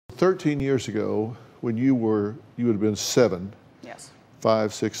13 years ago, when you would have been 7. Yes.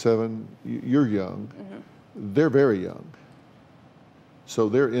 5, 6, 7, you're young. They're very young. So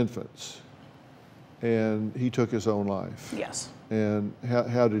they're infants. And he took his own life. Yes. And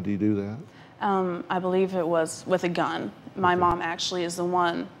how did he do that? I believe it was with a gun. My mom actually is the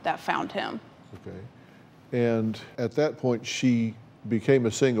one that found him. Okay. And at that point, she became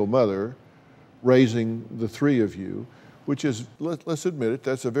a single mother, raising the 3 of you, which is, let's admit it,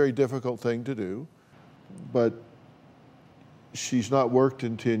 that's a very difficult thing to do. But she's not worked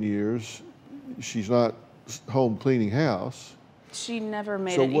in 10 years. She's not home cleaning house. She never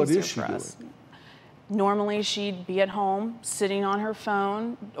made so it what easier is she for us. doing? Normally, she'd be at home, sitting on her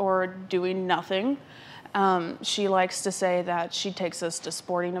phone or doing nothing. She likes to say that she takes us to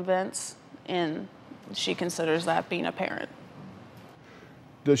sporting events, and she considers that being a parent.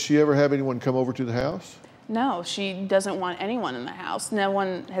 Does she ever have anyone come over to the house? No, she doesn't want anyone in the house. No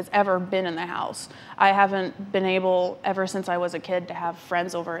one has ever been in the house. I haven't been able, ever since I was a kid, to have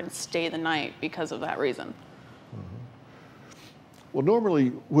friends over and stay the night because of that reason. Well, normally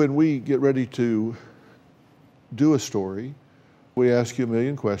when we get ready to do a story, we ask you a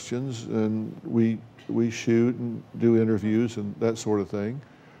million questions, and we shoot and do interviews and that sort of thing,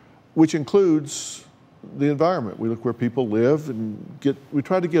 which includes the environment. We look where people live and we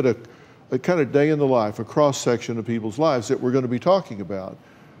try to get a kind of day in the life, a cross-section of people's lives that we're going to be talking about.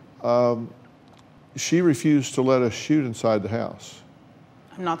 She refused to let us shoot inside the house.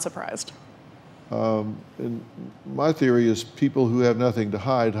 I'm not surprised. And my theory is people who have nothing to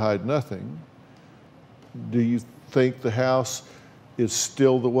hide nothing. Do you think the house is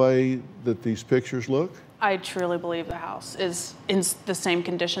still the way that these pictures look? I truly believe the house is in the same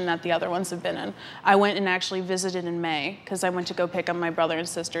condition that the other ones have been in. I went and actually visited in May because I went to go pick up my brother and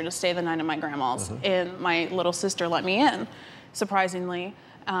sister to stay the night at my grandma's, and my little sister let me in, surprisingly.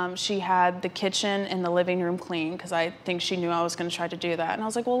 She had the kitchen and the living room clean because I think she knew I was going to try to do that. And I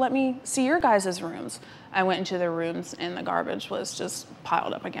was like, well, let me see your guys' rooms. I went into their rooms and the garbage was just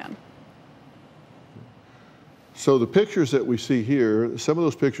piled up again. So the pictures that we see here, some of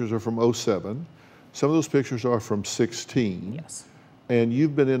those pictures are from '07. Some of those pictures are from '16. Yes. And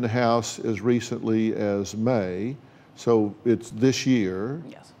you've been in the house as recently as May. So it's this year.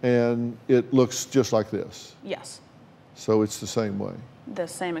 Yes. And it looks just like this. Yes. So it's the same way. The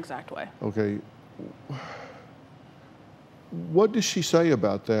same exact way. Okay. What does she say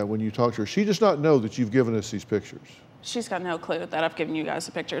about that when you talk to her? She does not know that you've given us these pictures. She's got no clue that I've given you guys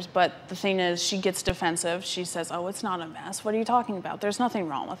the pictures, but the thing is, she gets defensive. She says, oh, it's not a mess. What are you talking about? There's nothing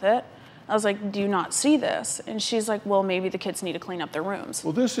wrong with it. I was like, do you not see this? And she's like, well, maybe the kids need to clean up their rooms.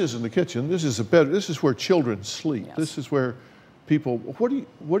 Well, this isn't the kitchen. This is a bed. This is where children sleep. Yes. This is where people, what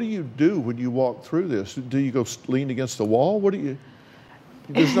do you do when you walk through this? Do you go lean against the wall? What do you,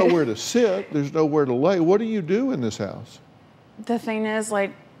 there's nowhere to sit. There's nowhere to lay. What do you do in this house? The thing is,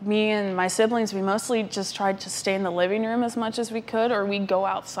 like, me and my siblings, we mostly just tried to stay in the living room as much as we could, or we'd go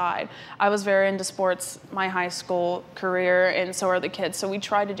outside. I was very into sports my high school career, and so are the kids, so we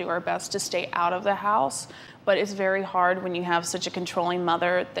tried to do our best to stay out of the house, but it's very hard when you have such a controlling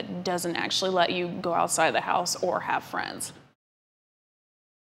mother that doesn't actually let you go outside the house or have friends.